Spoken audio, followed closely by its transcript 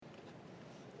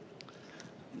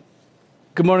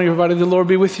Good morning, everybody. The Lord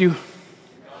be with you.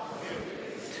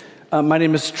 My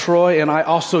name is Troy, and I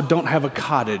also don't have a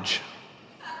cottage.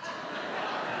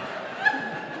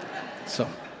 So,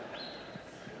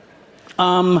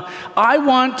 I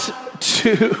want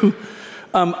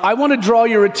to draw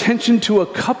your attention to a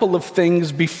couple of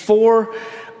things before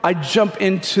I jump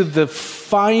into the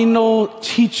final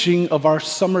teaching of our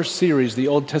summer series, the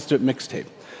Old Testament mixtape.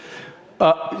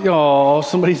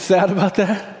 Somebody's sad about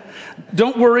that?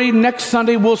 Don't worry, next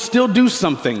Sunday we'll still do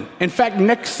something. In fact,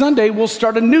 next Sunday we'll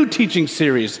start a new teaching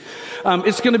series.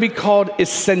 It's going to be called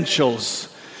Essentials.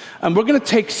 We're going to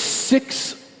take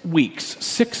 6 weeks,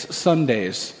 6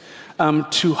 Sundays,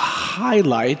 to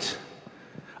highlight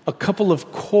a couple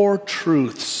of core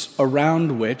truths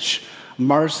around which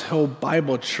Mars Hill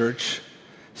Bible Church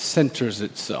centers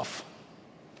itself.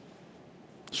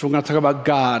 So we're going to talk about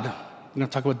God. We're going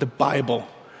to talk about the Bible.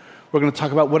 We're going to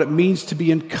talk about what it means to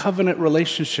be in covenant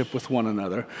relationship with one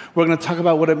another. We're going to talk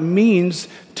about what it means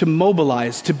to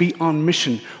mobilize, to be on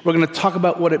mission. We're going to talk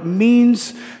about what it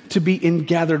means to be in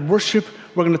gathered worship.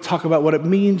 We're going to talk about what it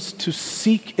means to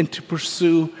seek and to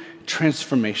pursue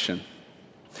transformation.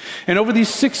 And over these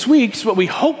 6 weeks, what we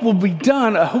hope will be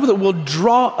done, I hope that will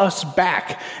draw us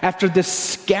back after this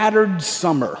scattered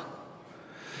summer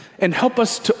and help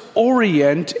us to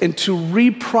orient and to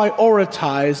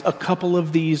reprioritize a couple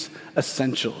of these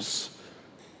essentials.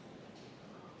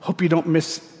 Hope you don't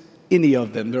miss any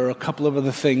of them. There are a couple of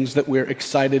other things that we're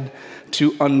excited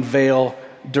to unveil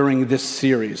during this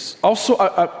series. Also,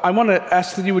 I want to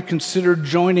ask that you would consider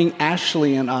joining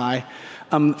Ashley and I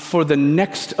for the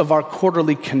next of our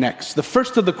quarterly connects, the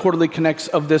first of the quarterly connects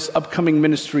of this upcoming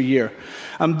ministry year.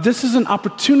 This is an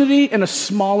opportunity in a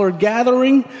smaller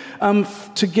gathering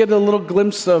to get a little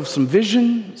glimpse of some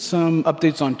vision, some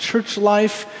updates on church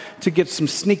life, to get some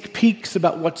sneak peeks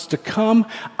about what's to come.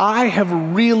 I have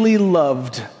really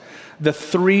loved the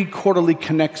 3 quarterly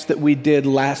connects that we did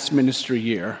last ministry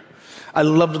year. I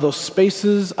loved those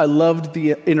spaces. I loved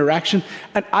the interaction.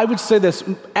 And I would say this,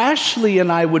 Ashley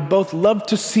and I would both love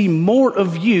to see more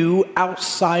of you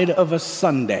outside of a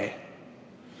Sunday.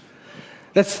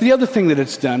 That's the other thing that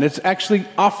it's done. It's actually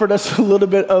offered us a little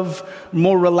bit of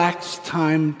more relaxed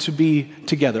time to be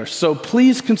together. So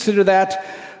please consider that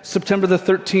September the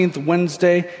 13th,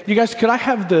 Wednesday. You guys, could I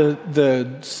have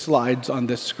the slides on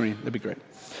this screen? That'd be great.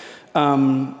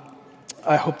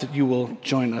 I hope that you will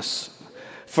join us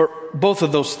for both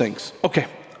of those things. Okay,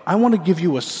 I want to give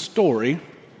you a story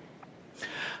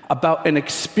about an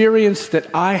experience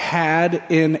that I had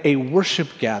in a worship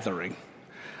gathering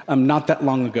not that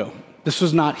long ago. This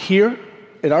was not here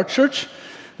at our church.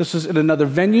 This was in another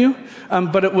venue,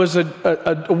 but it was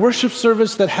a worship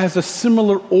service that has a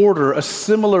similar order, a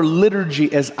similar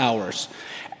liturgy as ours.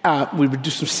 We would do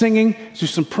some singing, do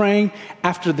some praying.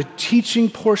 After the teaching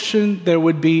portion, there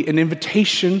would be an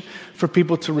invitation for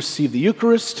people to receive the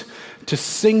Eucharist, to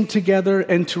sing together,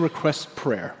 and to request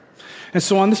prayer. And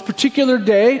so on this particular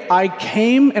day, I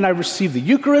came and I received the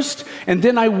Eucharist, and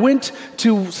then I went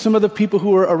to some of the people who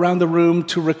were around the room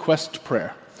to request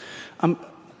prayer. Let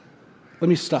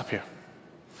me stop here.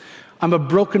 I'm a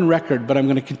broken record, but I'm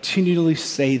going to continually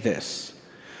say this.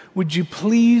 Would you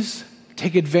please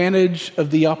take advantage of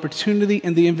the opportunity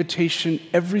and the invitation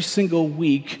every single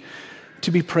week to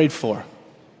be prayed for?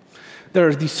 There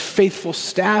are these faithful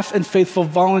staff and faithful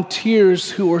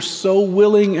volunteers who are so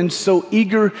willing and so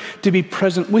eager to be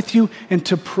present with you and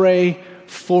to pray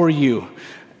for you.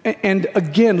 And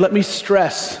again, let me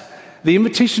stress, the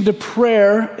invitation to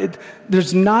prayer,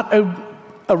 there's not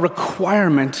a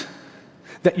requirement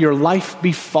that your life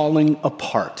be falling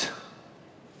apart.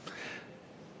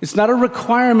 It's not a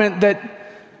requirement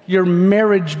that your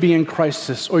marriage be in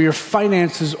crisis, or your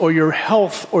finances, or your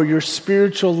health, or your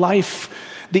spiritual life.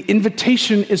 The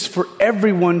invitation is for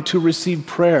everyone to receive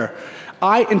prayer.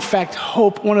 I, in fact,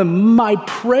 hope one of my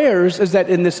prayers is that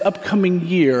in this upcoming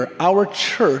year, our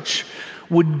church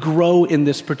would grow in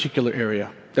this particular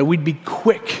area, that we'd be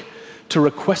quick to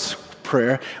request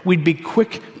prayer. We'd be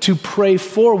quick to pray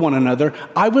for one another.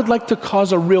 I would like to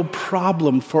cause a real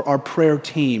problem for our prayer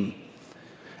team,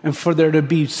 and for there to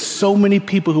be so many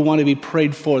people who want to be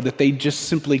prayed for that they just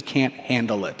simply can't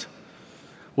handle it.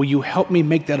 Will you help me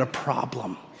make that a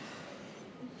problem?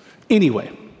 Anyway,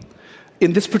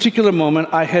 in this particular moment,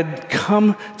 I had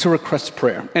come to request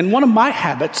prayer. And one of my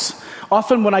habits,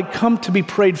 often when I come to be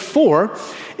prayed for,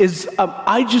 is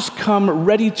I just come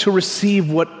ready to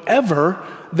receive whatever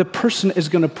the person is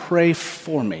going to pray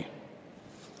for me.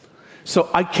 So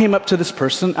I came up to this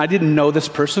person. I didn't know this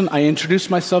person. I introduced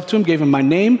myself to him, gave him my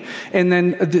name, and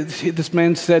then this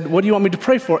man said, "What do you want me to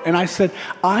pray for?" And I said,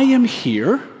 "I am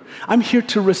here I'm here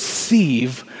to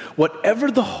receive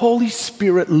whatever the Holy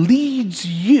Spirit leads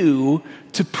you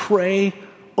to pray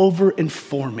over and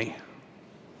for me.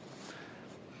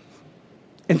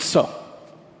 And so,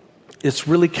 this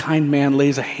really kind man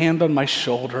lays a hand on my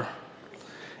shoulder,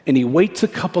 and he waits a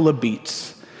couple of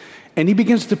beats, and he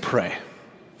begins to pray.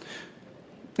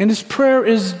 And his prayer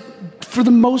is, for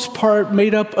the most part,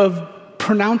 made up of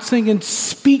pronouncing and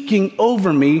speaking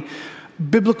over me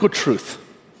biblical truth.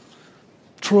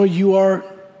 Troy, you are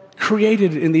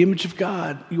created in the image of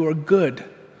God. You are good.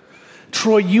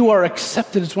 Troy, you are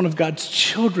accepted as one of God's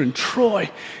children.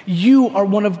 Troy, you are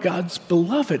one of God's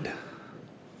beloved.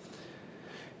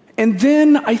 And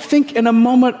then I think in a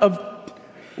moment of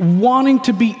wanting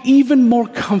to be even more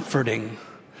comforting,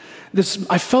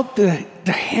 I felt the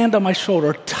hand on my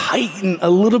shoulder tighten a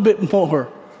little bit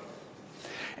more.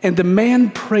 And the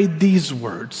man prayed these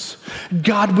words: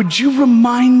 God, would you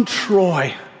remind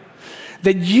Troy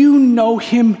that you know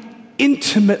him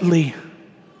intimately?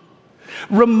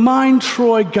 Remind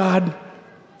Troy, God,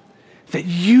 that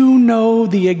you know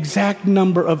the exact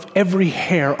number of every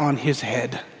hair on his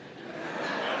head.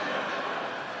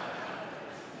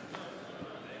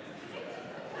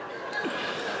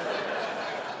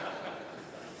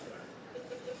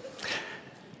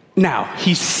 Now,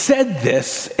 he said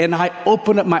this, and I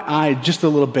opened up my eye just a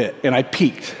little bit, and I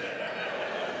peeked.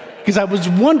 Because I was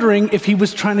wondering if he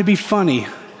was trying to be funny.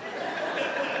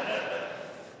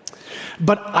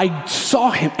 But I saw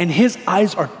him, and his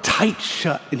eyes are tight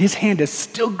shut, and his hand is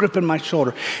still gripping my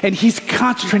shoulder, and he's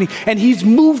concentrating, and he's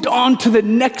moved on to the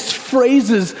next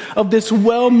phrases of this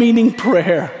well-meaning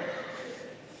prayer.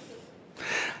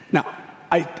 Now,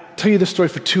 I tell you this story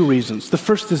for two reasons. The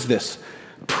first is this: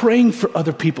 praying for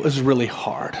other people is really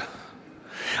hard.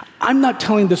 I'm not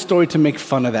telling this story to make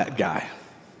fun of that guy.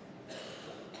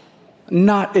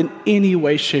 Not in any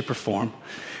way, shape, or form.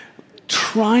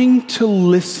 Trying to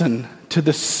listen to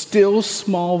the still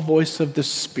small voice of the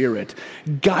Spirit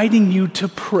guiding you to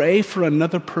pray for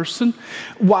another person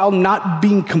while not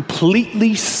being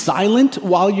completely silent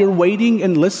while you're waiting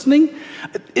and listening.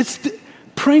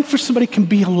 Praying for somebody can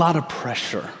be a lot of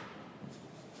pressure.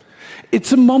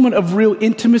 It's a moment of real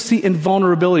intimacy and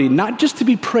vulnerability, not just to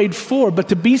be prayed for, but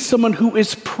to be someone who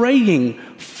is praying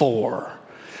for.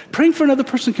 Praying for another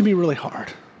person can be really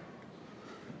hard.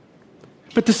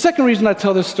 But the second reason I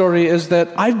tell this story is that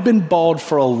I've been bald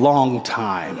for a long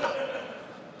time.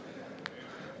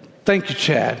 Thank you,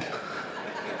 Chad.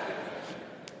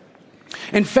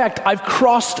 In fact, I've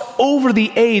crossed over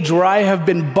the age where I have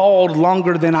been bald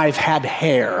longer than I've had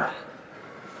hair.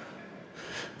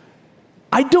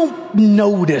 I don't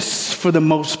notice, for the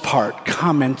most part,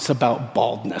 comments about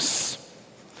baldness.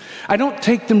 I don't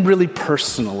take them really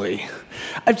personally.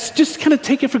 I just kind of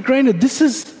take it for granted. This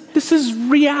is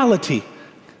reality.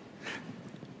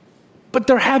 But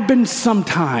there have been some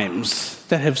times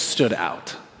that have stood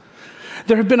out.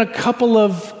 There have been a couple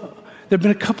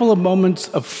of moments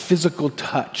of physical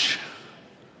touch.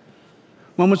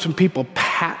 Moments when people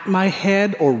pat my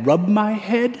head or rub my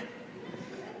head.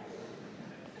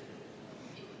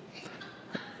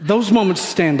 Those moments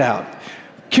stand out.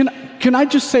 Can I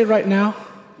just say right now,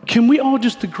 can we all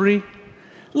just agree?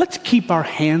 Let's keep our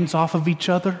hands off of each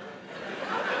other.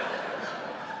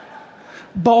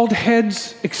 Bald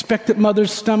heads, expectant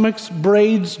mothers' stomachs,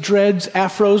 braids, dreads,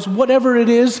 afros, whatever it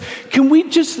is, can we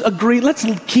just agree, let's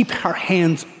keep our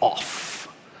hands off.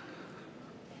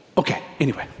 Okay,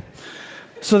 anyway.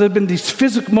 So there have been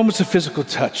these moments of physical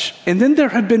touch. And then there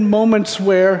have been moments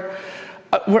where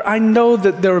I know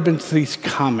that there have been these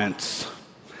comments,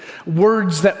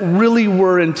 words that really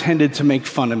were intended to make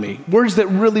fun of me, words that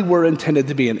really were intended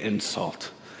to be an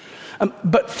insult.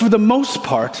 But for the most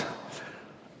part,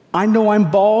 I know I'm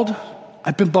bald.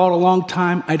 I've been bald a long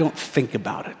time. I don't think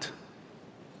about it.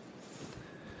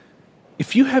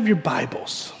 If you have your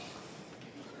Bibles,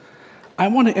 I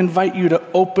want to invite you to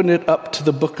open it up to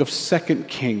the book of 2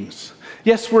 Kings.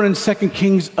 Yes, we're in 2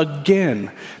 Kings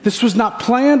again. This was not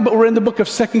planned, but we're in the book of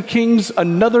 2 Kings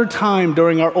another time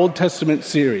during our Old Testament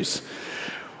series.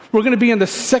 We're going to be in the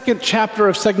second chapter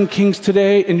of 2 Kings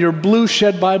today. In your blue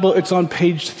shed Bible, it's on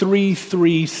page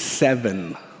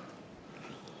 337.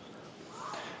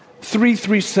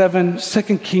 337,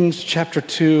 2 Kings chapter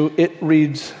 2, it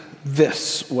reads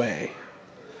this way.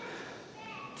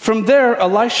 From there,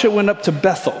 Elisha went up to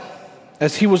Bethel.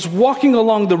 As he was walking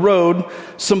along the road,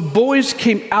 some boys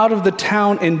came out of the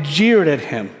town and jeered at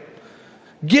him.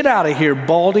 "Get out of here,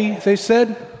 Baldy," they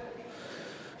said.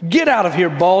 "Get out of here,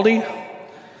 Baldy."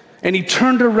 And he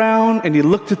turned around and he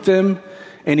looked at them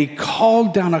and he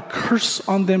called down a curse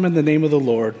on them in the name of the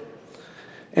Lord.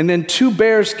 And then 2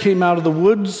 bears came out of the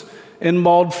woods and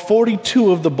mauled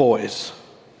 42 of the boys.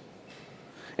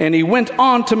 And he went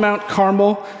on to Mount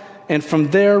Carmel, and from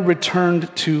there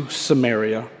returned to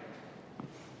Samaria.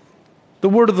 The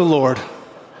word of the Lord.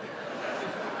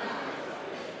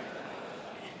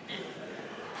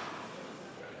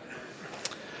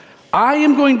 I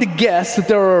am going to guess that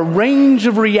there are a range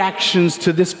of reactions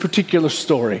to this particular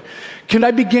story. Can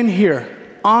I begin here?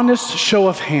 Honest show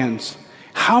of hands.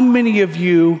 How many of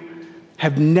you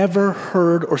have never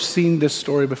heard or seen this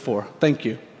story before? Thank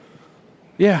you.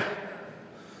 Yeah.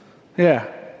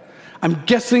 I'm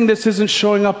guessing this isn't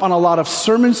showing up on a lot of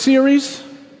sermon series.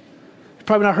 You've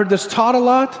probably not heard this taught a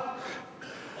lot.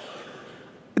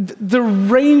 The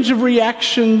range of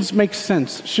reactions makes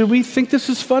sense. Should we think this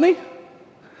is funny?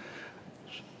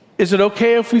 Is it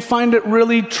okay if we find it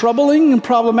really troubling and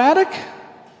problematic?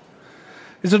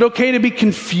 Is it okay to be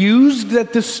confused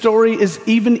that this story is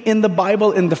even in the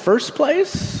Bible in the first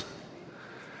place?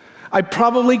 I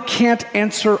probably can't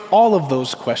answer all of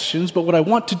those questions, but what I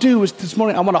want to do is this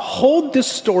morning, I want to hold this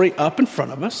story up in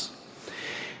front of us,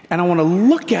 and I want to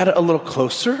look at it a little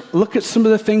closer, look at some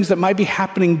of the things that might be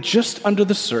happening just under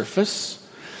the surface,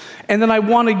 and then I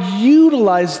want to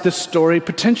utilize this story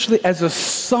potentially as a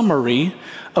summary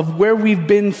of where we've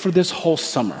been for this whole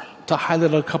summer to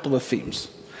highlight a couple of themes.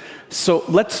 So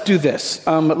let's do this.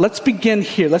 Let's begin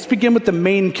here. Let's begin with the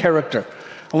main character.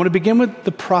 I want to begin with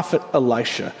the prophet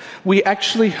Elisha. We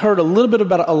actually heard a little bit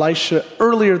about Elisha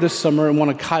earlier this summer in one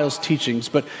of Kyle's teachings,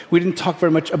 but we didn't talk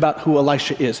very much about who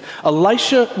Elisha is.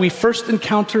 Elisha, we first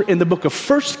encounter in the book of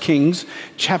 1 Kings,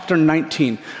 chapter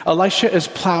 19. Elisha is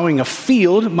plowing a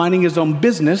field, minding his own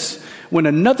business, when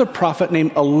another prophet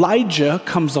named Elijah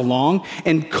comes along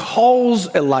and calls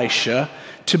Elisha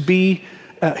to be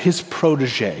his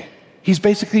protege. He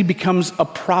basically becomes a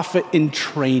prophet in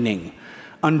training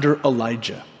under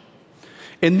Elijah.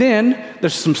 And then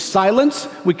there's some silence.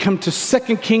 We come to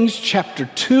 2 Kings chapter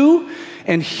 2,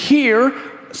 and here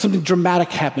something dramatic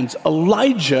happens.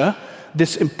 Elijah,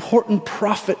 this important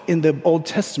prophet in the Old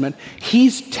Testament,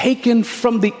 he's taken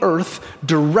from the earth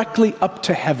directly up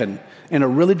to heaven in a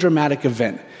really dramatic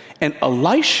event. And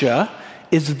Elisha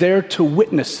is there to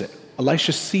witness it.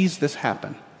 Elisha sees this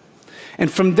happen.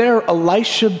 And from there,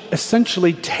 Elisha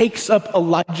essentially takes up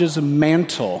Elijah's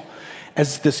mantle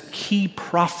as this key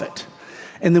prophet.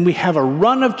 And then we have a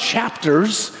run of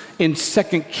chapters in 2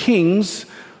 Kings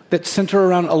that center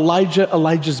around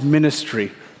Elijah's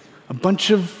ministry. A bunch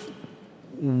of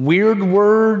weird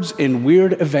words and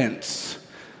weird events,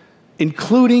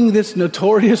 including this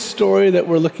notorious story that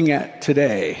we're looking at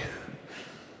today.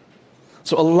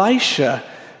 So Elisha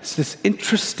is this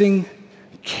interesting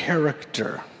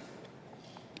character.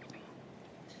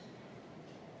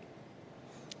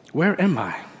 Where am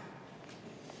I?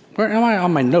 Where am I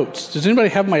on my notes? Does anybody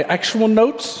have my actual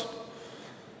notes?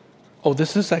 Oh,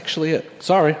 this is actually it.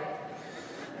 Sorry.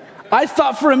 I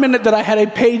thought for a minute that I had a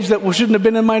page that shouldn't have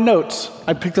been in my notes.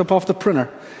 I picked up off the printer.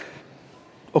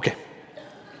 Okay.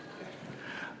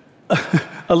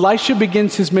 Elisha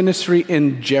begins his ministry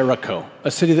in Jericho,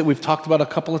 a city that we've talked about a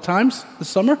couple of times this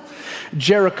summer.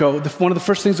 Jericho, one of the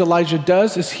first things Elijah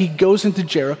does is he goes into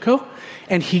Jericho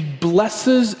and he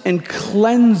blesses and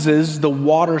cleanses the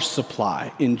water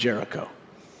supply in Jericho.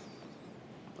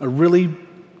 A really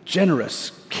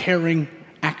generous, caring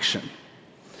action.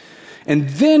 And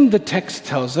then the text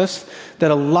tells us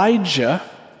that Elijah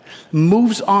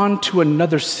moves on to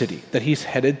another city, that he's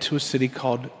headed to a city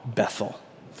called Bethel.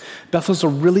 Bethel's a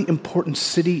really important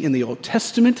city in the Old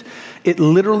Testament. It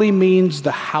literally means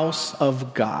the house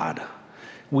of God.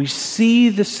 We see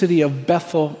the city of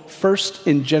Bethel first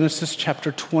in Genesis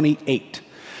chapter 28.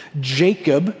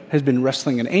 Jacob has been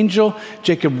wrestling an angel.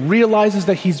 Jacob realizes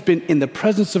that he's been in the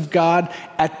presence of God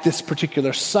at this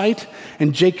particular site,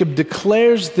 and Jacob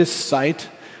declares this site.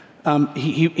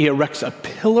 He erects a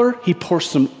pillar, he pours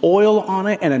some oil on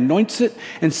it and anoints it,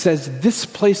 and says this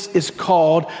place is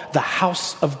called the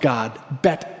house of God,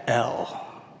 Bet-El.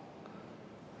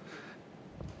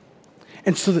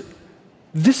 And so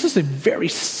this is a very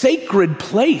sacred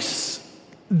place.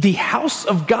 The house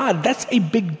of God, that's a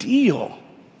big deal.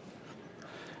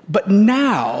 But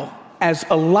now, as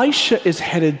Elisha is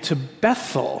headed to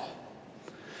Bethel,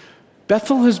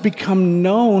 Bethel has become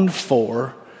known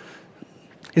for,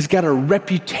 has got a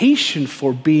reputation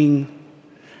for being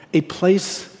a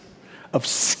place of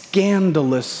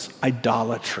scandalous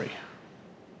idolatry.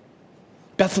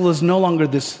 Bethel is no longer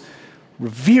this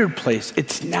revered place.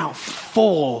 It's now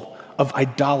full of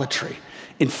idolatry.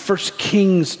 In 1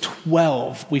 Kings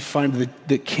 12, we find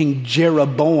that King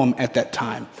Jeroboam at that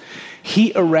time,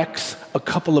 he erects a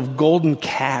couple of golden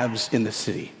calves in the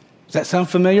city. Does that sound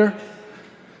familiar?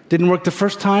 Didn't work the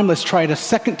first time, let's try it a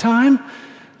second time.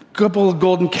 A couple of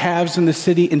golden calves in the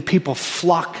city, and people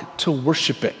flock to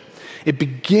worship it. It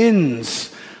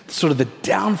begins sort of the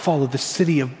downfall of the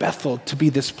city of Bethel to be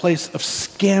this place of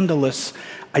scandalous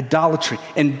idolatry.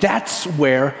 And that's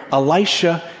where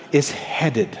Elisha is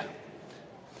headed.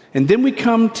 And then we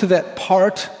come to that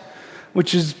part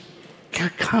which is a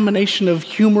combination of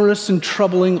humorous and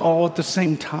troubling all at the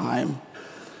same time.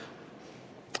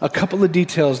 A couple of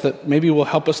details that maybe will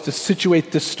help us to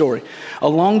situate this story.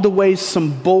 Along the way,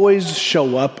 some boys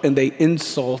show up and they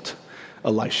insult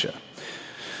Elisha.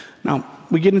 Now,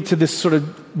 we get into this sort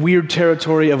of weird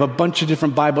territory of a bunch of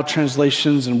different Bible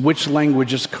translations and which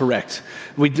language is correct.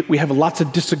 We have lots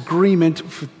of disagreement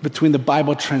between the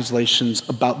Bible translations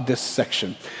about this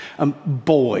section.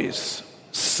 Boys.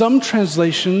 Some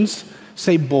translations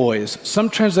say boys. Some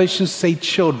translations say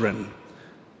children,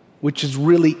 which is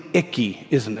really icky,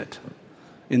 isn't it,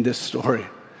 in this story?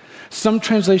 Some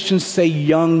translations say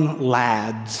young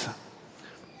lads.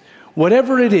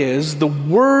 Whatever it is, the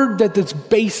word that it's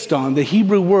based on, the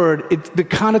Hebrew word, the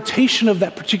connotation of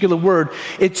that particular word,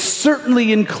 it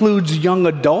certainly includes young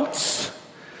adults,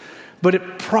 but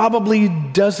it probably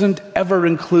doesn't ever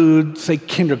include, say,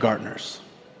 kindergartners.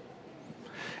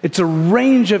 It's a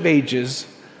range of ages,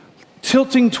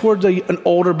 tilting toward an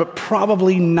older, but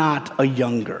probably not a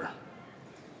younger.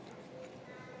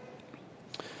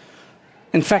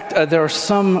 In fact, there are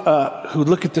some who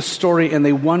look at this story and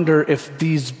they wonder if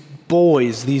these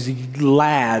boys, these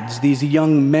lads, these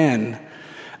young men,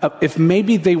 if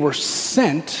maybe they were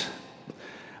sent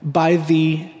by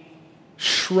the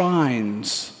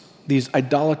shrines, these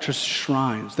idolatrous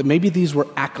shrines, that maybe these were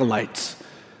acolytes,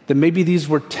 that maybe these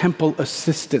were temple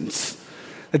assistants,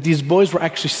 that these boys were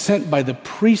actually sent by the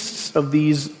priests of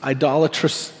these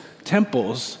idolatrous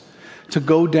temples to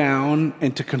go down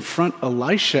and to confront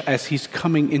Elisha as he's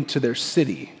coming into their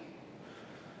city.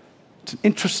 It's an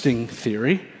interesting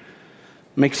theory.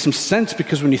 Makes some sense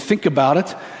because when you think about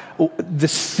it, the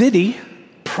city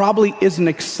probably isn't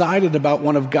excited about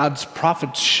one of God's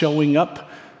prophets showing up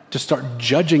to start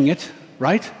judging it,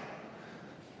 right?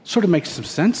 Sort of makes some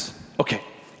sense. Okay,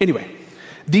 anyway,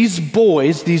 these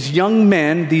boys, these young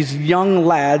men, these young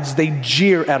lads, they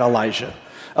jeer at Elisha.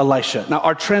 Now,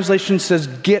 our translation says,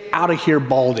 "Get out of here,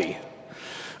 Baldy."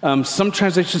 Some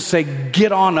translations say,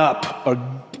 "Get on up," or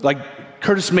like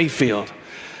Curtis Mayfield.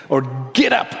 Or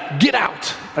 "Get up, get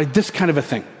out," right? This kind of a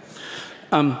thing.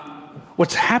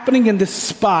 What's happening in this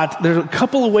spot, there are a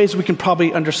couple of ways we can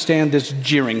probably understand this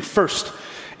jeering. First,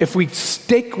 if we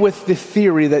stick with the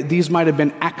theory that these might have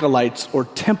been acolytes or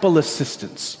temple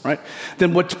assistants, right?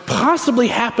 Then what's possibly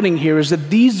happening here is that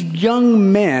these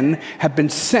young men have been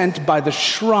sent by the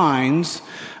shrines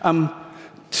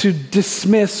to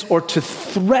dismiss or to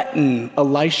threaten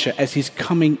Elisha as he's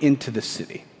coming into the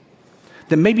city.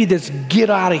 Then maybe this "get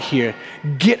out of here,"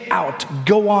 "get out,"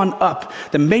 "go on up,"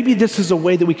 then maybe this is a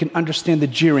way that we can understand the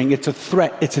jeering. It's a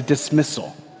threat, it's a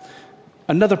dismissal.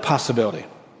 Another possibility.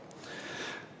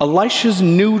 Elisha's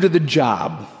new to the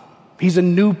job. He's a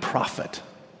new prophet.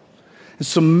 And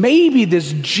so maybe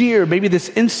this jeer, maybe this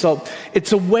insult,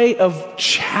 it's a way of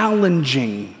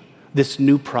challenging this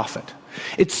new prophet.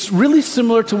 It's really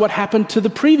similar to what happened to the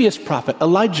previous prophet,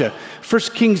 Elijah.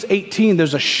 1 Kings 18,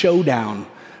 there's a showdown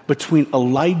between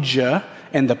Elijah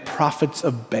and the prophets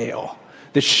of Baal.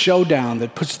 This showdown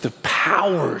that puts the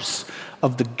powers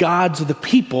of the gods of the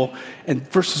people and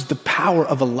versus the power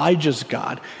of Elijah's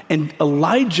God. And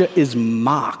Elijah is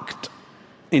mocked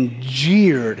and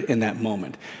jeered in that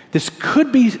moment. This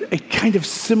could be a kind of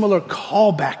similar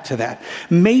callback to that.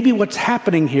 Maybe what's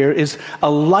happening here is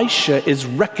Elisha is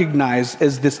recognized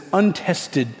as this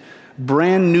untested,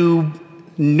 brand new,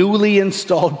 newly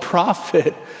installed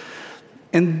prophet.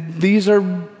 And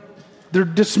they're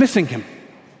dismissing him.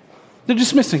 They're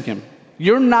dismissing him.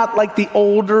 You're not like the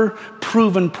older,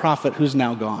 proven prophet who's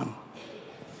now gone.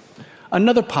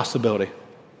 Another possibility.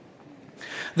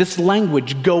 This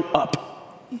language, "go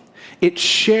up," it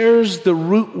shares the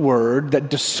root word that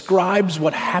describes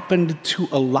what happened to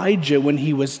Elijah when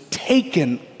he was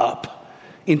taken up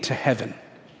into heaven.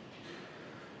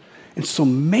 And so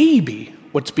maybe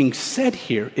what's being said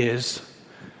here is,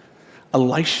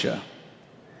 Elisha,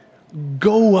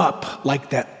 go up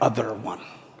like that other one.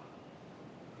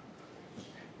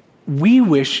 We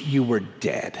wish you were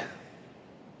dead.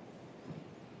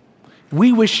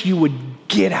 We wish you would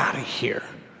get out of here.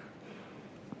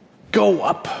 Go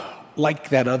up like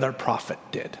that other prophet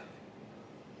did.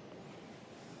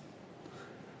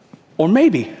 Or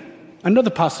maybe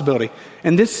another possibility,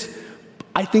 and this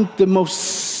I think, the most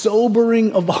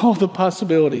sobering of all the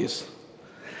possibilities.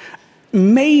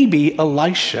 Maybe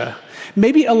Elisha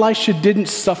didn't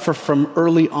suffer from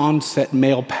early onset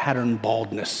male pattern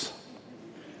baldness.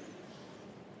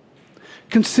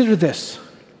 Consider this.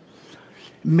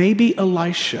 Maybe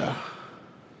Elisha,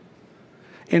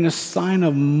 in a sign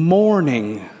of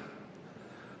mourning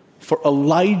for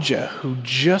Elijah, who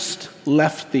just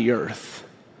left the earth,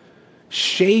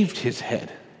 shaved his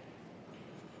head.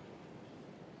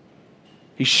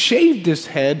 He shaved his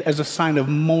head as a sign of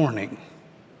mourning.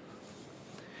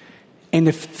 And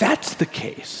if that's the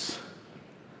case,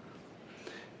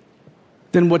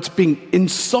 then what's being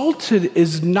insulted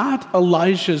is not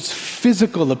Elijah's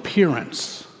physical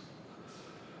appearance.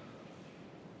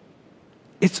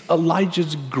 It's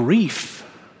Elijah's grief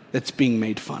that's being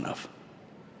made fun of.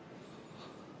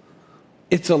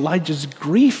 It's Elijah's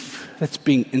grief that's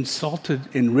being insulted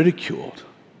and ridiculed.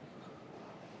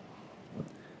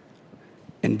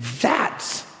 And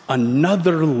that's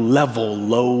another level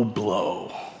low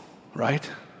blow, right?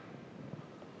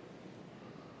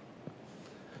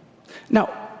 Now,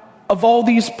 of all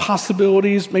these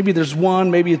possibilities, maybe there's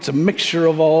one, maybe it's a mixture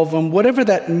of all of them, whatever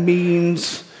that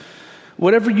means,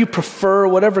 whatever you prefer,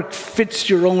 whatever fits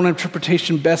your own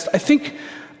interpretation best, I think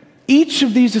each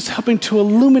of these is helping to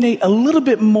illuminate a little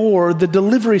bit more the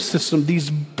delivery system. These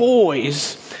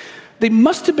boys, they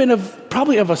must have been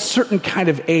probably of a certain kind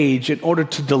of age in order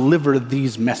to deliver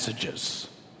these messages.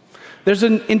 There's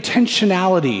an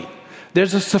intentionality.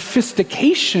 There's a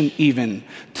sophistication even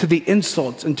to the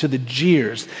insults and to the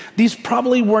jeers. These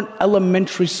probably weren't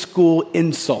elementary school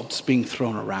insults being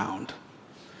thrown around.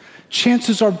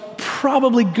 Chances are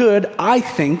probably good, I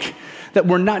think, that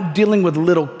we're not dealing with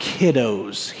little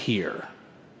kiddos here.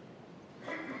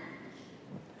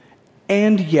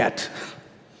 And yet,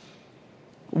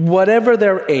 whatever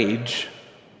their age,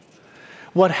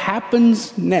 what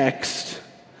happens next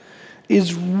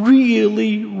is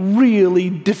really, really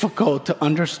difficult to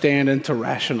understand and to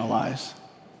rationalize.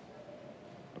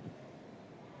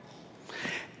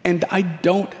 And I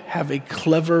don't have a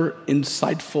clever,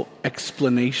 insightful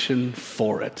explanation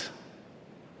for it.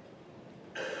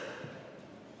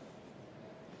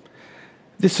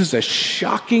 This is a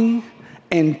shocking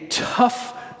and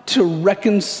tough to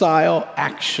reconcile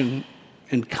action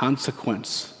and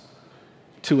consequence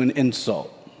to an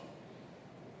insult.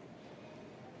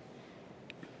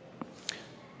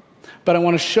 But I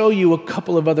want to show you a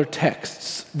couple of other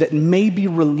texts that may be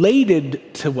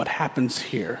related to what happens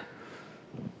here,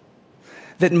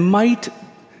 that might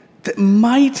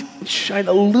shine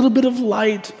a little bit of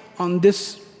light on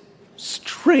this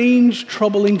strange,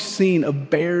 troubling scene of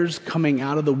bears coming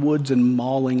out of the woods and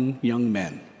mauling young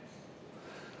men.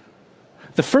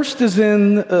 The first is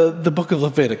in the book of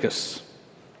Leviticus.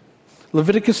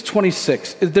 Leviticus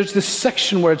 26. There's this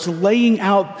section where it's laying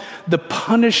out the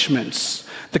punishments,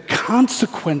 the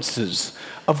consequences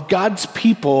of God's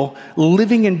people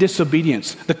living in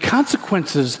disobedience, the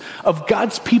consequences of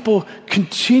God's people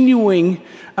continuing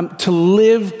to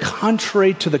live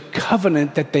contrary to the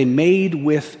covenant that they made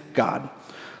with God.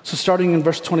 So starting in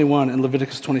verse 21 in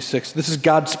Leviticus 26, this is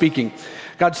God speaking.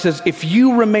 God says, "If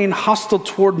you remain hostile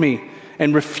toward me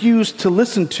and refuse to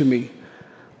listen to me,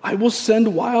 I will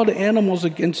send wild animals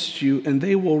against you, and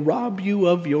they will rob you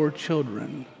of your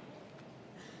children."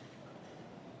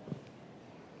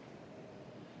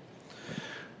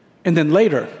 And then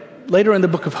later in the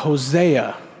book of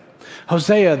Hosea,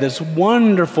 this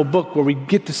wonderful book where we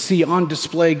get to see on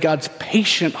display God's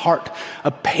patient heart, a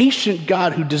patient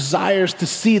God who desires to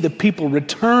see the people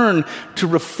return to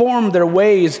reform their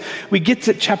ways. We get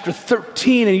to chapter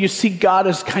 13 and you see God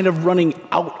is kind of running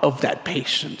out of that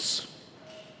patience.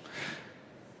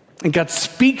 And God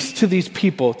speaks to these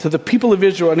people, to the people of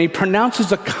Israel, and he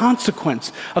pronounces a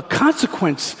consequence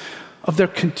of their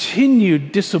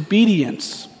continued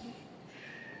disobedience.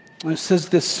 And it says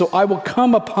this, "So I will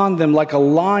come upon them like a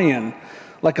lion,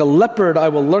 like a leopard I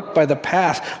will lurk by the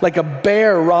path, like a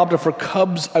bear robbed of her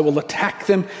cubs I will attack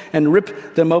them and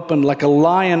rip them open, like a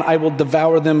lion I will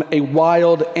devour them, a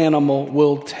wild animal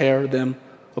will tear them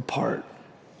apart."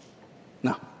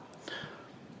 Now,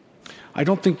 I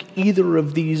don't think either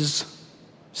of these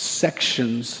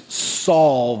sections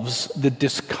solves the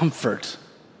discomfort,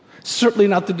 certainly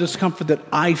not the discomfort that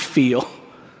I feel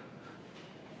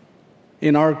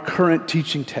in our current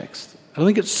teaching text. I don't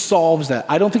think it solves that.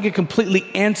 I don't think it completely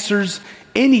answers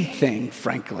anything,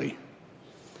 frankly.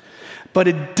 But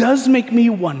it does make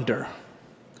me wonder,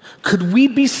 could we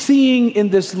be seeing in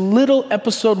this little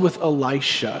episode with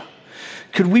Elisha,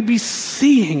 could we be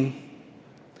seeing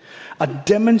a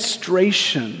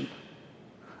demonstration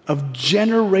of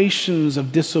generations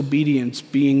of disobedience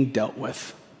being dealt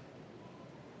with?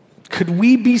 Could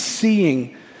we be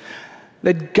seeing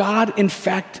that God, in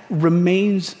fact,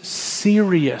 remains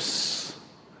serious?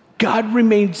 God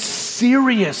remains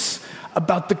serious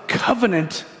about the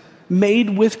covenant made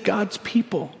with God's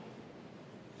people.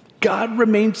 God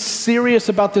remains serious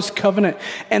about this covenant,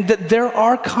 and that there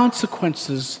are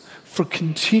consequences for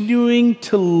continuing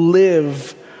to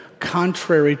live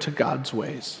contrary to God's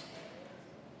ways.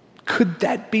 Could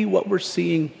that be what we're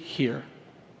seeing here?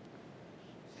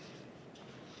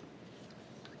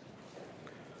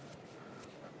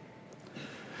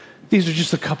 These are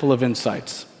just a couple of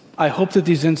insights. I hope that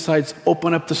these insights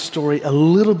open up the story a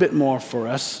little bit more for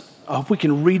us. I hope we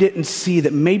can read it and see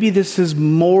that maybe this is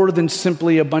more than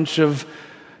simply a bunch of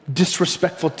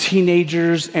disrespectful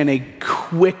teenagers and a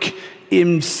quick,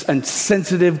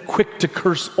 insensitive, quick to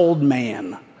curse old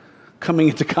man coming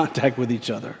into contact with each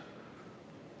other.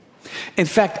 In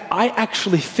fact, I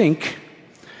actually think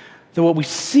that what we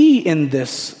see in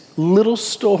this little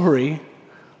story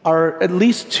are at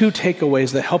least two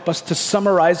takeaways that help us to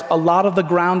summarize a lot of the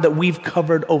ground that we've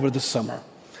covered over the summer.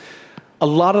 A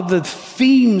lot of the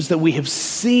themes that we have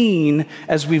seen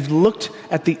as we've looked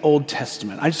at the Old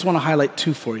Testament. I just want to highlight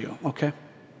two for you, okay?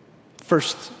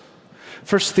 First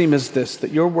theme is this,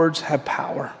 that your words have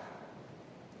power.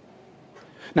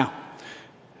 Now,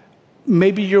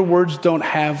 maybe your words don't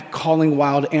have calling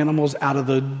wild animals out of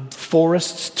the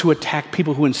forests to attack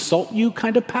people who insult you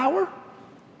kind of power.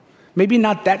 Maybe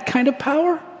not that kind of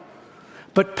power,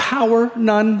 but power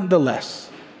nonetheless.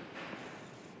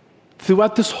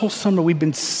 Throughout this whole summer, we've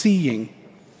been seeing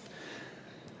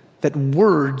that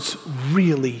words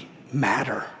really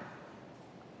matter.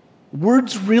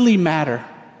 Words really matter.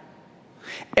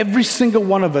 Every single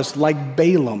one of us, like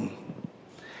Balaam,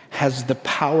 has the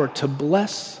power to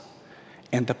bless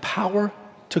and the power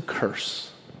to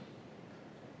curse.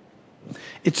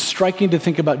 It's striking to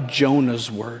think about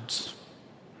Jonah's words.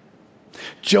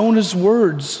 Jonah's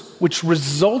words, which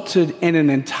resulted in an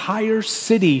entire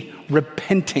city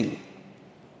repenting.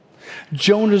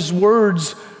 Jonah's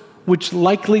words, which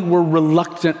likely were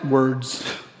reluctant words.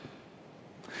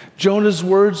 Jonah's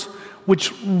words,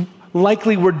 which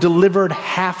likely were delivered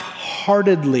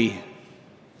half-heartedly,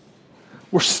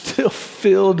 were still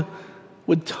filled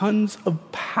with tons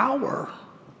of power.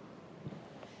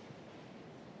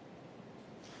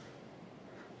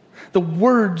 The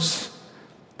words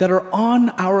that are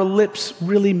on our lips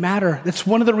really matter. That's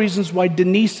one of the reasons why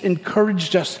Denise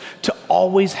encouraged us to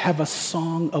always have a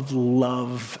song of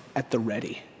love at the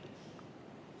ready.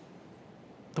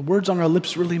 The words on our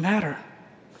lips really matter.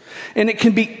 And it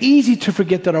can be easy to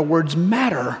forget that our words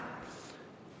matter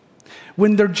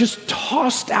when they're just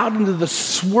tossed out into the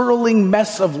swirling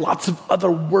mess of lots of other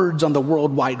words on the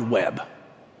World Wide Web.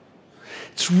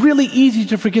 It's really easy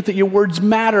to forget that your words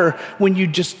matter when you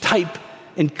just type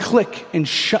and click and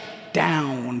shut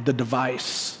down the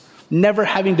device, never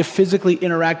having to physically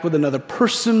interact with another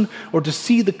person or to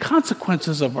see the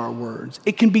consequences of our words.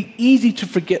 It can be easy to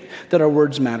forget that our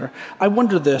words matter. I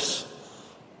wonder this.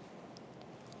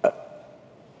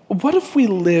 What if we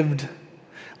lived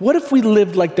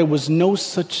like there was no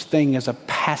such thing as a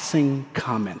passing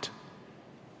comment?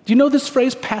 Do you know this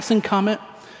phrase, passing comment?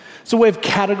 It's a way of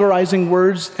categorizing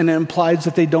words, and it implies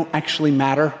that they don't actually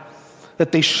matter,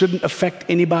 that they shouldn't affect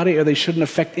anybody or they shouldn't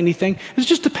affect anything. It's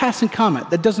just a passing comment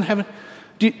that doesn't have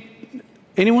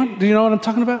anyone? Do you know what I'm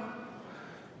talking about?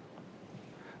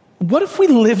 What if we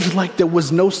lived like there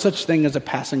was no such thing as a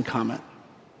passing comment?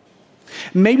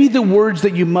 Maybe the words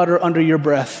that you mutter under your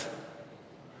breath,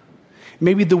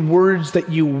 maybe the words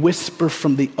that you whisper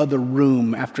from the other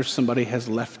room after somebody has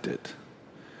left it,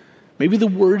 maybe the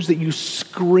words that you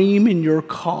scream in your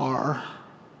car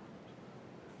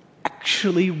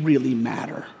actually really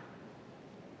matter.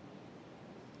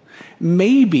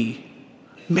 Maybe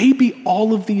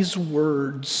all of these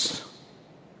words,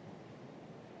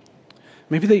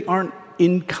 maybe they aren't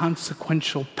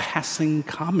inconsequential passing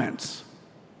comments.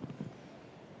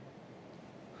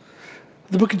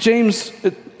 The book of James,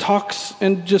 it talks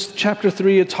in just chapter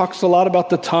 3, it talks a lot about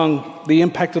the tongue, the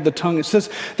impact of the tongue. It says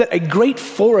that a great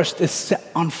forest is set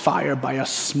on fire by a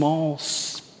small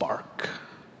spark.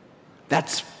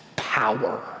 That's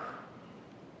power.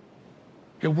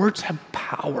 Your words have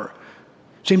power.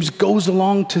 James goes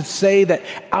along to say that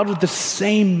out of the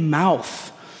same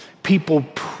mouth, people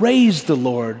praise the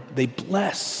Lord, they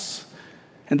bless,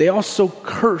 and they also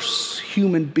curse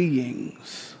human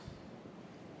beings.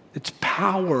 It's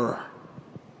power.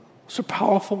 Those are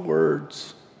powerful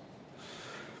words.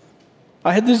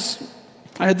 I had this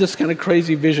kind of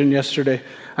crazy vision yesterday.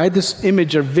 I had this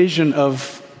image or vision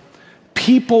of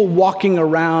people walking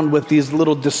around with these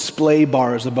little display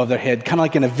bars above their head, kind of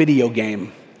like in a video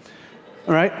game,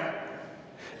 all right?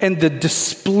 And the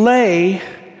display,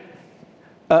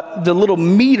 the little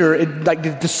meter,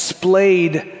 it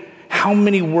displayed how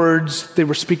many words they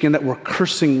were speaking that were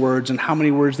cursing words and how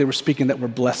many words they were speaking that were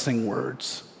blessing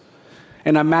words.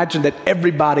 And I imagine that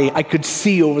I could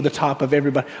see over the top of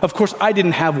everybody. Of course, I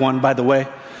didn't have one, by the way.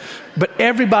 But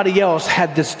everybody else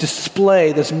had this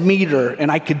display, this meter, and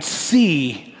I could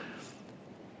see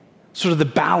sort of the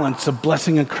balance of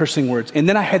blessing and cursing words. And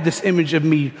then I had this image of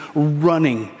me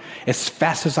running as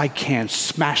fast as I can,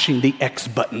 smashing the X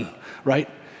button, right?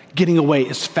 Getting away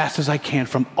as fast as I can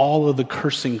from all of the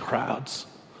cursing crowds.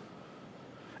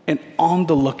 And on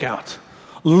the lookout,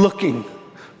 looking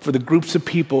for the groups of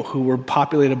people who were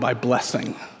populated by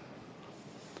blessing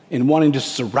and wanting to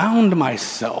surround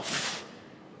myself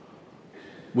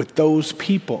with those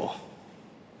people.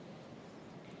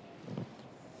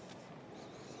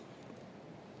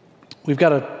 We've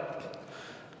got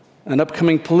an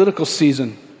upcoming political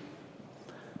season,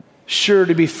 sure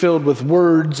to be filled with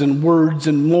words and words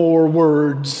and more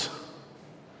words.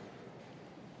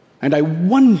 And I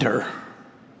wonder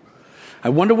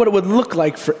what it would look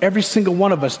like for every single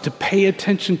one of us to pay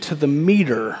attention to the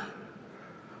meter,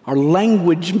 our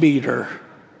language meter,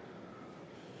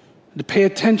 to pay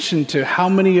attention to how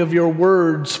many of your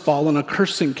words fall in a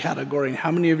cursing category and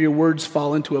how many of your words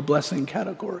fall into a blessing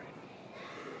category.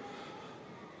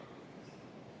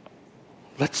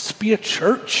 Let's be a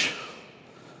church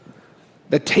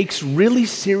that takes really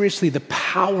seriously the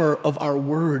power of our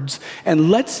words, and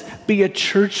let's be a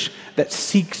church that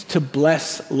seeks to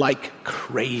bless like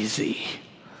crazy.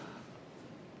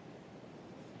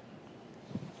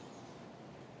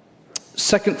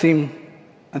 Second theme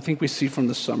I think we see from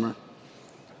the summer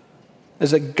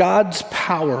is that God's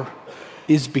power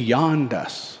is beyond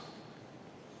us.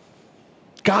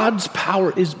 God's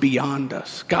power is beyond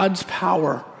us. God's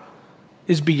power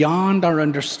is beyond our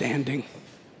understanding.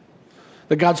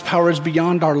 That God's power is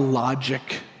beyond our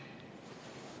logic.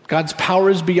 God's power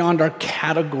is beyond our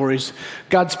categories.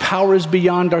 God's power is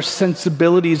beyond our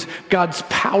sensibilities. God's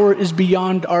power is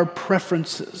beyond our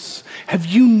preferences. Have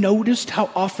you noticed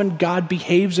how often God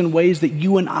behaves in ways that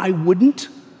you and I wouldn't?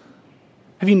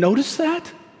 Have you noticed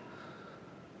that?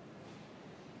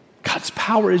 God's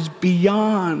power is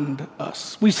beyond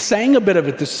us. We sang a bit of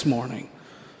it this morning.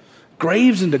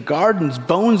 Graves into gardens,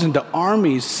 bones into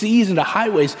armies, seas into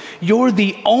highways. You're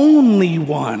the only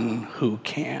one who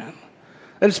can.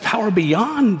 That is power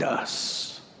beyond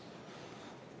us.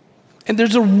 And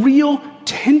there's a real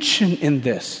tension in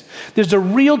this. There's a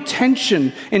real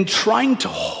tension in trying to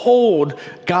hold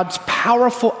God's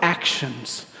powerful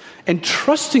actions and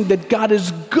trusting that God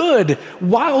is good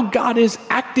while God is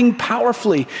acting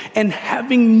powerfully and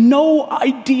having no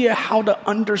idea how to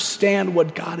understand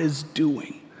what God is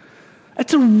doing.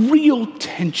 That's a real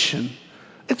tension.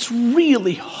 It's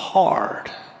really hard.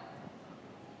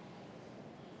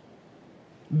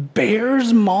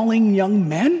 Bears mauling young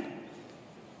men?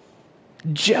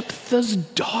 Jephthah's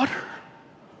daughter?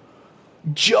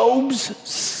 Job's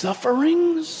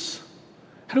sufferings?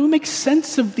 How do we make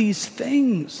sense of these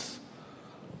things?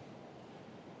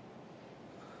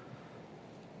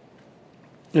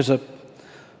 There's a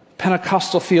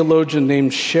Pentecostal theologian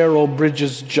named Cheryl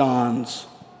Bridges Johns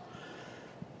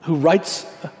who writes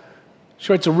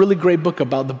a really great book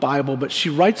about the Bible, but she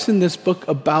writes in this book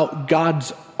about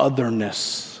God's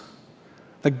otherness.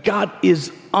 That God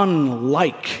is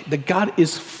unlike, that God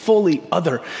is fully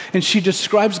other. And she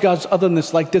describes God's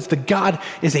otherness like this: that God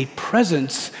is a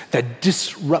presence that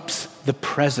disrupts the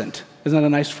present. Isn't that a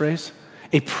nice phrase?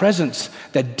 A presence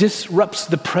that disrupts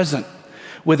the present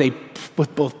with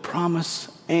both promise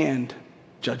and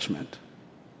judgment.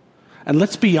 And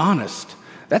let's be honest,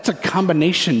 that's a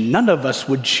combination none of us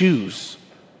would choose.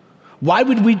 Why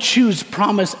would we choose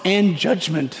promise and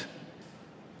judgment?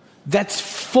 That's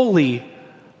fully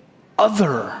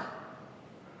other.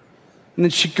 And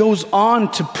then she goes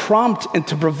on to prompt and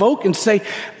to provoke and say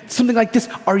something like this: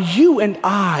 Are you and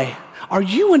I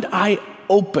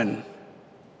open?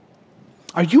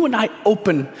 Are you and I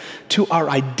open to our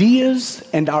ideas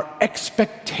and our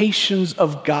expectations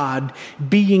of God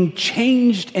being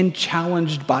changed and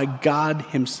challenged by God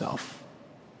Himself?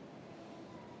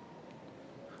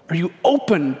 Are you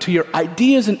open to your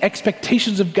ideas and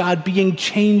expectations of God being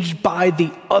changed by the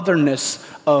otherness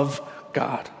of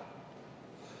God?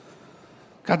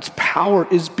 God's power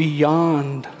is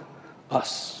beyond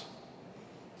us.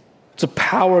 It's a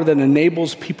power that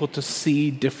enables people to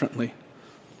see differently.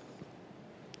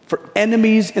 For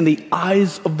enemies in the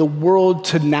eyes of the world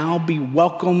to now be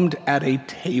welcomed at a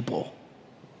table.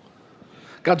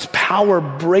 God's power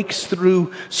breaks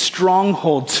through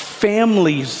strongholds,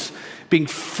 families being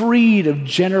freed of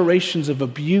generations of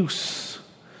abuse,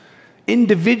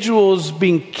 individuals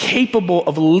being capable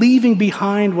of leaving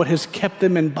behind what has kept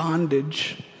them in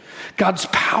bondage. God's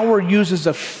power uses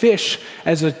a fish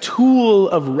as a tool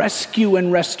of rescue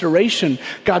and restoration.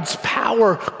 God's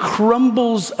power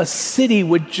crumbles a city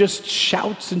with just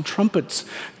shouts and trumpets.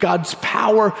 God's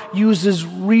power uses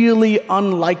really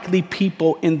unlikely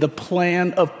people in the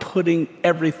plan of putting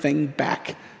everything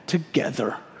back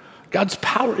together. God's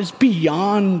power is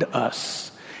beyond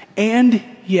us. And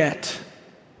yet,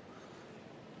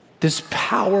 this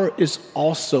power is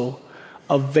also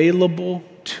available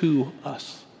to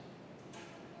us.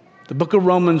 The book of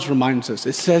Romans reminds us,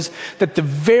 it says that the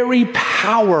very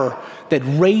power that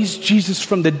raised Jesus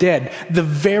from the dead, the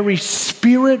very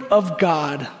Spirit of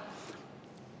God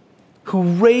who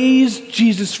raised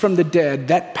Jesus from the dead,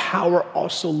 that power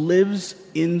also lives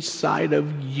inside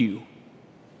of you.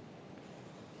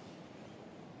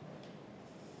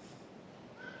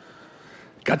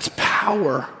 God's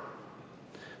power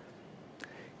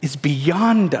is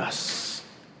beyond us,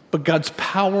 but God's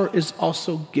power is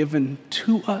also given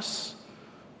to us,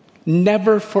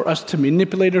 never for us to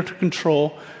manipulate or to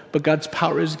control, but God's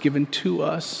power is given to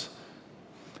us,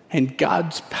 and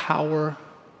God's power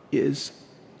is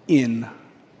in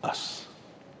us.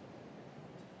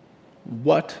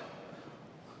 What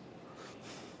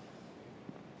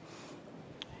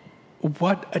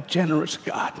a generous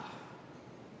God.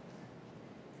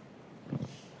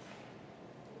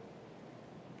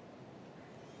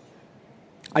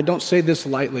 I don't say this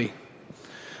lightly,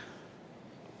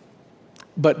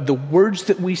 but the words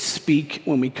that we speak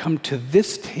when we come to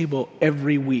this table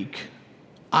every week,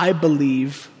 I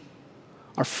believe,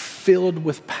 are filled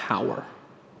with power.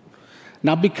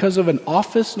 Not because of an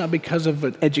office, not because of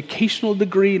an educational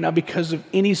degree, not because of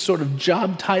any sort of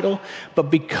job title, but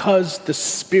because the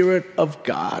Spirit of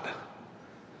God,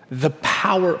 the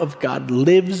power of God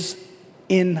lives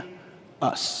in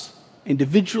us,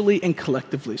 individually and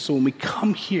collectively. So when we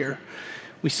come here,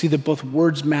 we see that both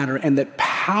words matter and that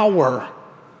power,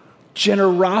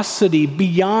 generosity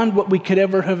beyond what we could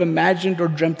ever have imagined or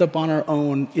dreamt up on our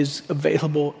own is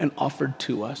available and offered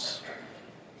to us.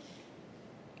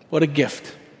 What a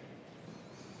gift.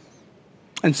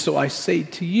 And so I say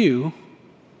to you,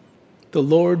 the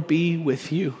Lord be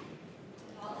with you.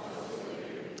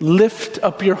 Lift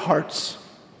up your hearts.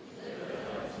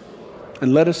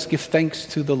 And let us give thanks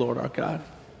to the Lord our God.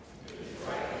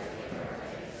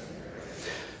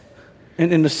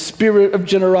 And in the spirit of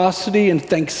generosity and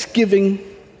thanksgiving,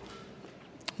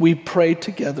 we pray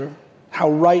together how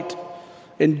right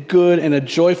and good and a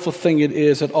joyful thing it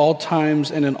is at all times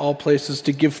and in all places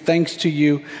to give thanks to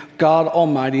you, God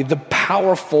Almighty, the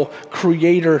powerful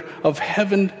creator of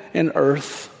heaven and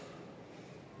earth.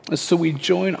 And so we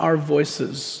join our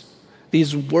voices,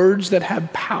 these words that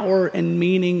have power and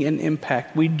meaning and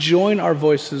impact. We join our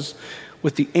voices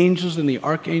with the angels and the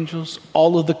archangels,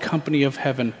 all of the company of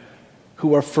heaven,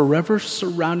 who are forever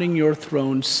surrounding your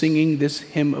throne, singing this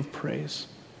hymn of praise.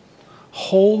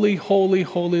 Holy, holy,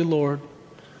 holy Lord,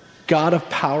 God of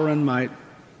power and might,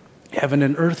 heaven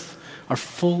and earth are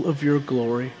full of your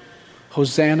glory.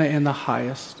 Hosanna in the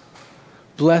highest.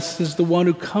 Blessed is the one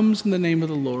who comes in the name of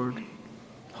the Lord.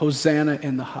 Hosanna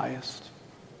in the highest.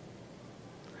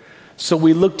 So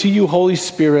we look to you, Holy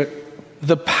Spirit,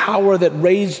 the power that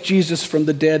raised Jesus from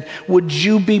the dead. Would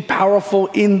you be powerful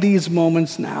in these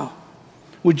moments now?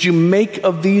 Would you make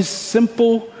of these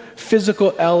simple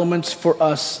physical elements for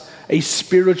us a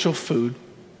spiritual food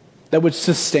that would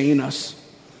sustain us,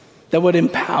 that would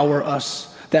empower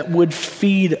us, that would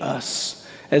feed us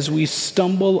as we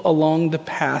stumble along the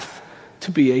path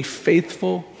to be a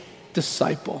faithful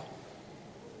disciple.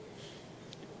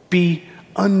 Be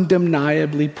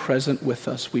undeniably present with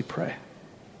us, we pray.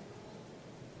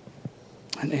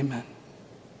 And amen.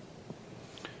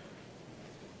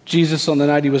 Jesus, on the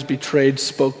night he was betrayed,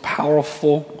 spoke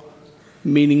powerful,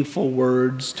 meaningful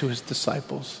words to his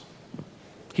disciples.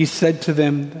 He said to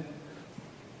them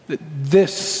that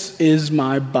this is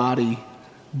my body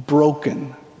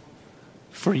broken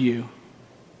for you.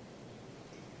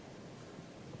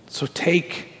 So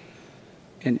take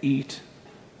and eat.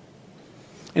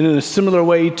 And in a similar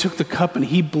way, he took the cup and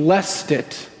he blessed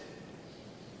it.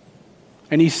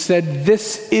 And he said,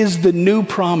 this is the new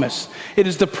promise. It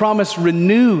is the promise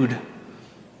renewed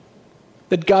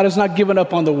that God has not given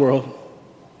up on the world,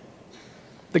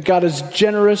 that God is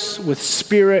generous with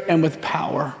spirit and with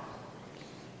power.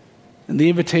 And the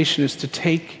invitation is to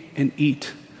take and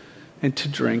eat and to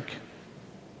drink.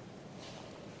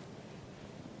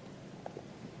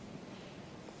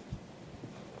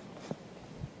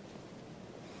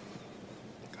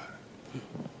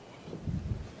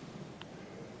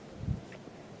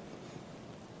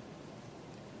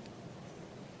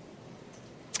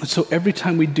 And so every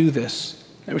time we do this,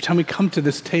 every time we come to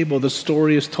this table, the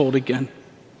story is told again.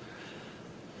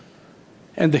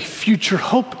 And the future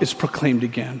hope is proclaimed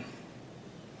again.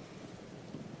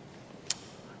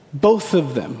 Both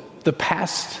of them, the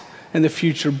past and the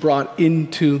future, brought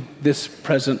into this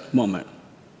present moment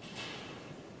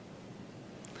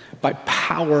by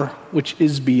power which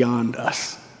is beyond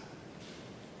us.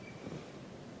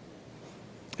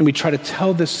 And we try to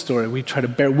tell this story. We try to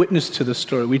bear witness to the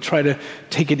story. We try to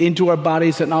take it into our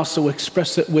bodies and also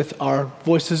express it with our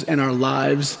voices and our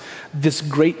lives, this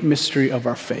great mystery of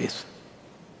our faith.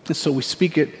 And so we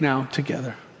speak it now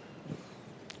together.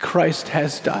 Christ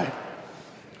has died.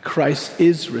 Christ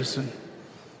is risen.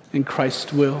 And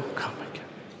Christ will come again.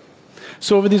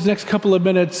 So over these next couple of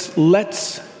minutes,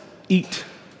 let's eat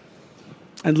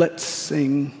and let's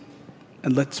sing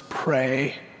and let's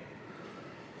pray.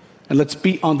 And let's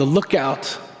be on the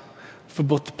lookout for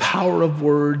both the power of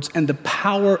words and the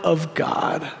power of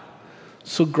God,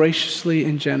 so graciously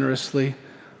and generously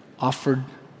offered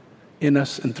in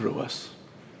us and through us.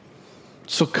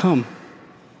 So come,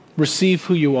 receive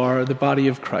who you are, the body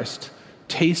of Christ.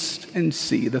 Taste and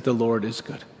see that the Lord is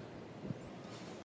good.